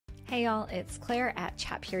Hey y'all, it's Claire at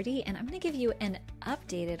ChatPRD, and I'm going to give you an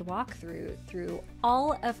updated walkthrough through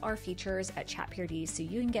all of our features at ChatPRD so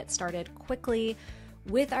you can get started quickly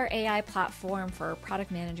with our AI platform for product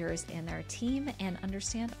managers and their team and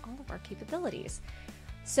understand all of our capabilities.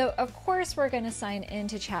 So of course we're going to sign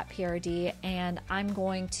into ChatPRD, and I'm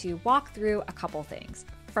going to walk through a couple things.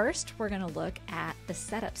 First, we're going to look at the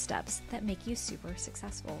setup steps that make you super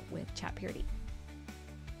successful with ChatPRD.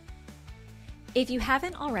 If you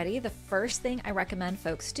haven't already, the first thing I recommend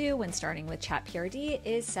folks do when starting with ChatPRD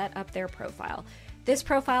is set up their profile. This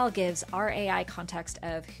profile gives our AI context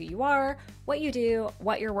of who you are, what you do,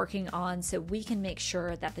 what you're working on, so we can make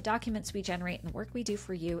sure that the documents we generate and the work we do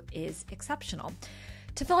for you is exceptional.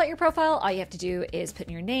 To fill out your profile, all you have to do is put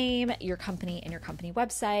in your name, your company, and your company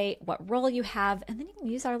website, what role you have, and then you can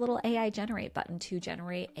use our little AI generate button to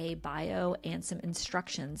generate a bio and some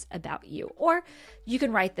instructions about you. Or you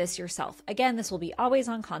can write this yourself. Again, this will be always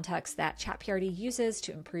on context that ChatPRD uses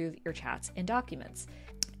to improve your chats and documents.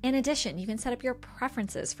 In addition, you can set up your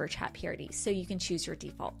preferences for ChatPRD, so you can choose your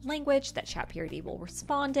default language that ChatPRD will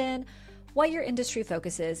respond in, what your industry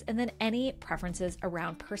focus is, and then any preferences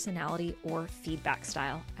around personality or feedback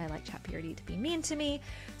style. I like ChatPRD to be mean to me,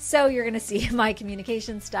 so you're going to see my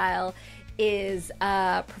communication style is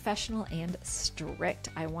professional and strict.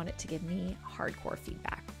 I want it to give me hardcore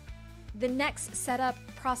feedback. The next setup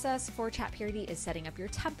process for ChatPRD is setting up your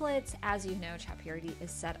templates. As you know, ChatPRD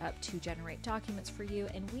is set up to generate documents for you,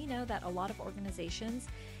 and we know that a lot of organizations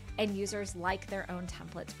and users like their own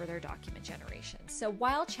templates for their document generation. So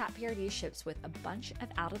while ChatPRD ships with a bunch of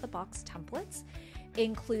out-of-the-box templates,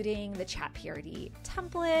 including the ChatPRD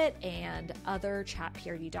template and other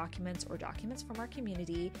ChatPRD documents or documents from our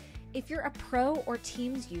community, if you're a pro or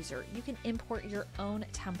Teams user, you can import your own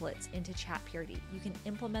templates into ChatPRD. You can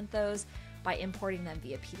implement those by importing them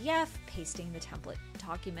via PDF, pasting the template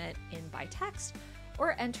document in by text,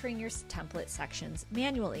 or entering your template sections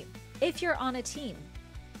manually. If you're on a team,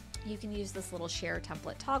 you can use this little share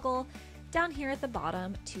template toggle down here at the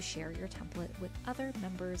bottom to share your template with other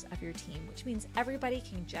members of your team, which means everybody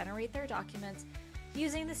can generate their documents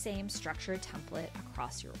using the same structured template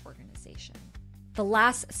across your organization. The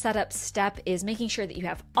last setup step is making sure that you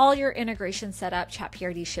have all your integrations set up.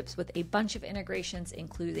 ChatPRD ships with a bunch of integrations,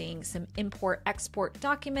 including some import-export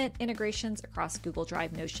document integrations across Google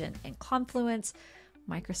Drive, Notion, and Confluence.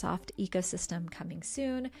 Microsoft ecosystem coming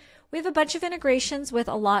soon. We have a bunch of integrations with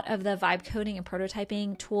a lot of the vibe coding and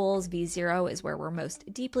prototyping tools. V0 is where we're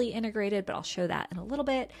most deeply integrated, but I'll show that in a little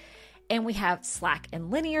bit. And we have Slack and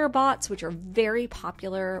Linear bots, which are very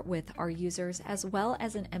popular with our users, as well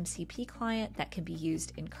as an MCP client that can be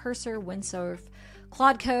used in Cursor, Windsurf,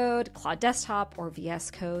 Claude Code, Claude Desktop, or VS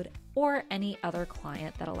Code, or any other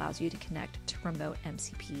client that allows you to connect to remote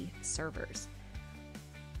MCP servers.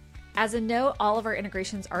 As a note, all of our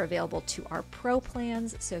integrations are available to our Pro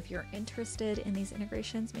plans, so if you're interested in these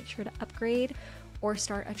integrations, make sure to upgrade or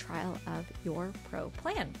start a trial of your Pro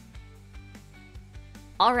plan.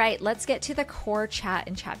 All right, let's get to the core chat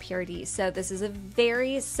in ChatPRD. So this is a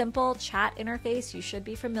very simple chat interface. You should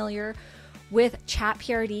be familiar with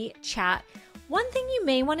ChatPRD chat. One thing you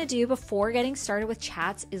may want to do before getting started with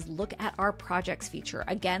chats is look at our projects feature.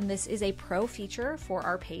 Again, this is a Pro feature for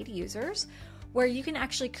our paid users, where you can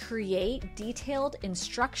actually create detailed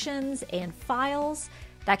instructions and files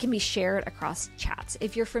that can be shared across chats.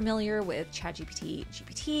 If you're familiar with ChatGPT,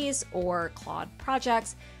 GPTs, or Claude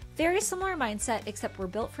projects, very similar mindset, except we're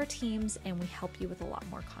built for teams and we help you with a lot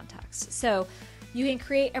more context. So you can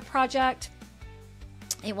create a project.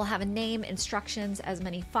 It will have a name, instructions, as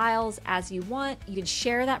many files as you want. You can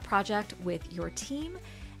share that project with your team.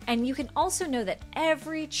 And you can also know that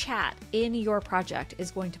every chat in your project is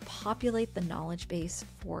going to populate the knowledge base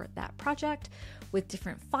for that project with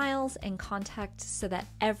different files and context so that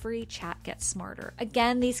every chat gets smarter.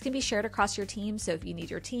 Again, these can be shared across your team. So if you need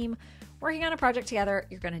your team working on a project together,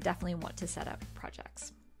 you're going to definitely want to set up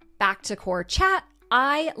projects. Back to core chat.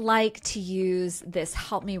 I like to use this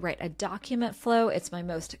help me write a document flow. It's my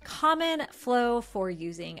most common flow for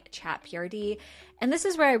using ChatPRD. And this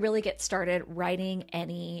is where I really get started writing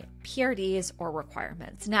any PRDs or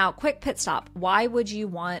requirements. Now, quick pit stop. Why would you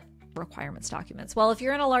want requirements documents? Well, if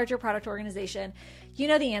you're in a larger product organization, you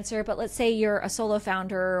know the answer, but let's say you're a solo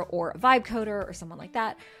founder or a vibe coder or someone like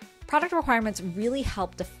that. Product requirements really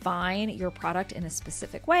help define your product in a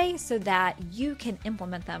specific way so that you can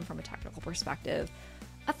implement them from a technical perspective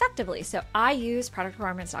effectively. So I use product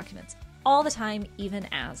requirements documents all the time, even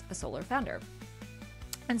as a solo founder.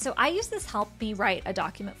 And so I use this help me write a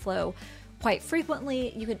document flow quite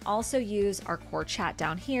frequently. You can also use our core chat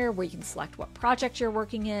down here where you can select what project you're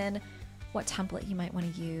working in, what template you might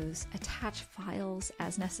want to use, attach files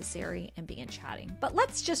as necessary, and begin chatting. But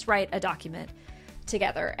let's just write a document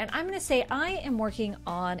together. And I'm going to say I am working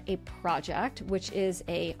on a project, which is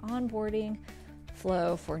a onboarding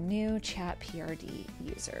flow for new ChatPRD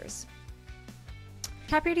users.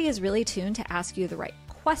 ChatPRD is really tuned to ask you the right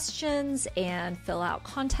questions and fill out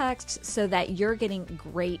context so that you're getting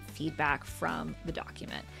great feedback from the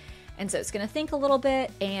document. And so it's going to think a little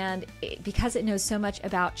bit, and because it knows so much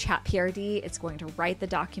about ChatPRD, it's going to write the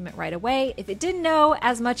document right away. If it didn't know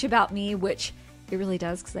as much about me, which it really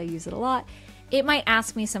does because I use it a lot, it might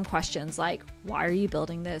ask me some questions like, why are you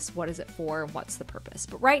building this? What is it for? What's the purpose?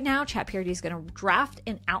 But right now, ChatPRD is going to draft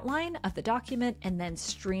an outline of the document and then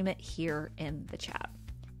stream it here in the chat.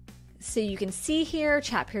 So you can see here,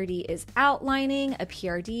 ChatPRD is outlining a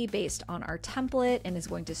PRD based on our template and is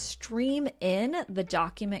going to stream in the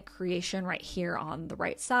document creation right here on the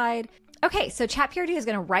right side. Okay, so ChatPRD is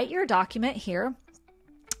going to write your document here.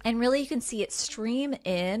 And really you can see it stream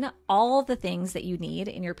in all the things that you need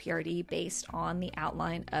in your PRD based on the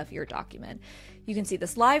outline of your document. You can see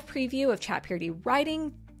this live preview of ChatPRD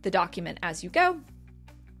writing the document as you go.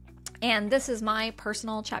 And this is my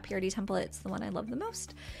personal ChatPRD template. It's the one I love the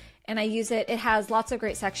most. And I use it. It has lots of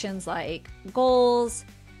great sections like goals,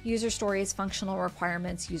 user stories, functional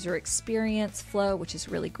requirements, user experience flow, which is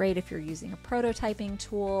really great if you're using a prototyping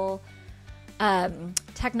tool,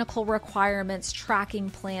 technical requirements, tracking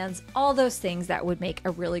plans, all those things that would make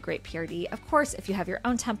a really great PRD. Of course, if you have your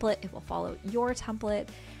own template, it will follow your template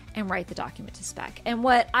and write the document to spec. And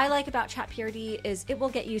what I like about ChatPRD is it will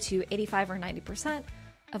get you to 85 or 90%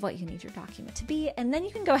 of what you need your document to be. And then you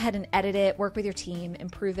can go ahead and edit it, work with your team,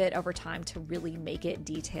 improve it over time to really make it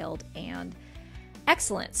detailed and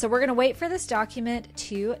excellent. So we're going to wait for this document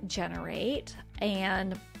to generate.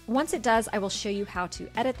 And once it does, I will show you how to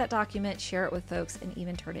edit that document, share it with folks, and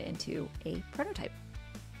even turn it into a prototype.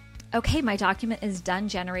 Okay, my document is done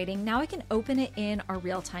generating. Now I can open it in our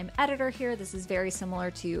real-time editor here. This is very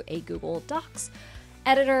similar to a Google Docs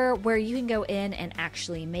editor where you can go in and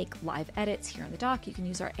actually make live edits here in the doc. You can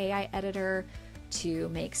use our AI editor to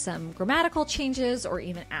make some grammatical changes or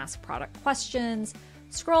even ask product questions.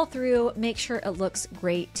 Scroll through, make sure it looks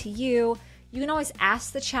great to you. You can always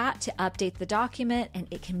ask the chat to update the document and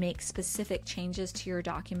it can make specific changes to your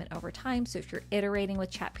document over time. So if you're iterating with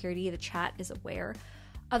ChatPRD, the chat is aware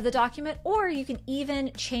of the document, or you can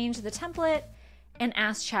even change the template and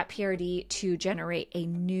ask ChatPRD to generate a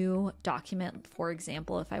new document. For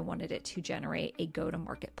example, if I wanted it to generate a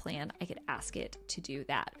go-to-market plan, I could ask it to do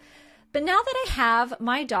that. But now that I have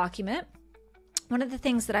my document, one of the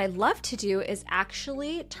things that I love to do is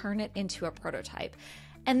actually turn it into a prototype.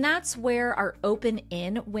 And that's where our open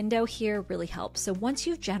in window here really helps. So once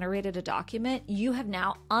you've generated a document, you have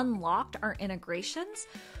now unlocked our integrations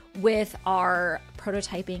with our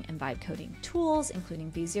prototyping and vibe coding tools,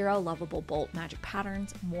 including V0, Lovable Bolt, Magic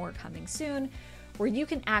Patterns, more coming soon, where you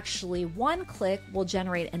can actually one click will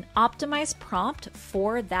generate an optimized prompt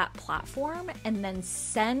for that platform and then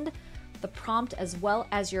send the prompt as well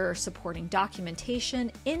as your supporting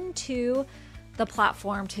documentation into the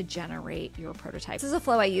platform to generate your prototype. This is a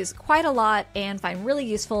flow I use quite a lot and find really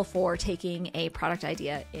useful for taking a product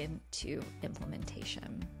idea into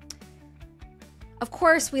implementation. Of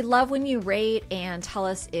course, we love when you rate and tell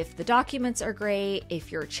us if the documents are great,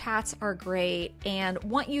 if your chats are great, and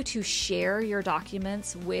want you to share your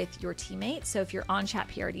documents with your teammates. So if you're on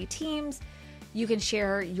ChatPRD teams, you can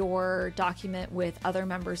share your document with other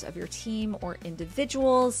members of your team or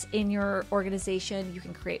individuals in your organization. You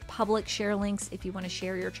can create public share links if you want to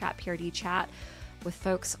share your ChatPRD chat with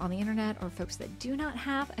folks on the internet or folks that do not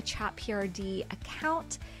have a ChatPRD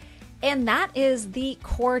account. And that is the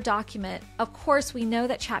core document. Of course, we know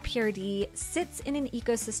that ChatPRD sits in an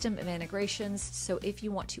ecosystem of integrations. So if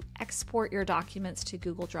you want to export your documents to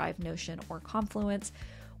Google Drive, Notion, or Confluence,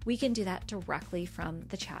 we can do that directly from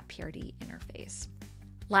the ChatPRD interface.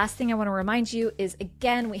 Last thing I want to remind you is,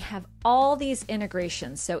 again, we have all these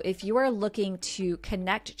integrations. So if you are looking to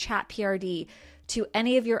connect ChatPRD to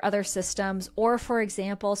any of your other systems, or for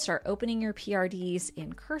example, start opening your PRDs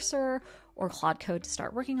in Cursor or Claude Code to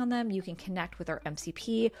start working on them, you can connect with our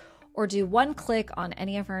MCP or do one click on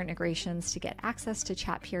any of our integrations to get access to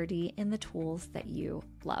ChatPRD in the tools that you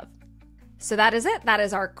love. So that is it. That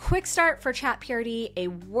is our quick start for ChatPRD, a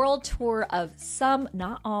world tour of some,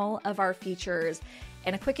 not all, of our features,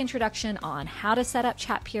 and a quick introduction on how to set up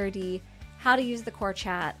ChatPRD, how to use the core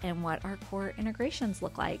chat, and what our core integrations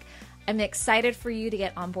look like. I'm excited for you to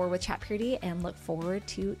get on board with ChatPRD and look forward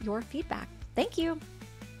to your feedback. Thank you.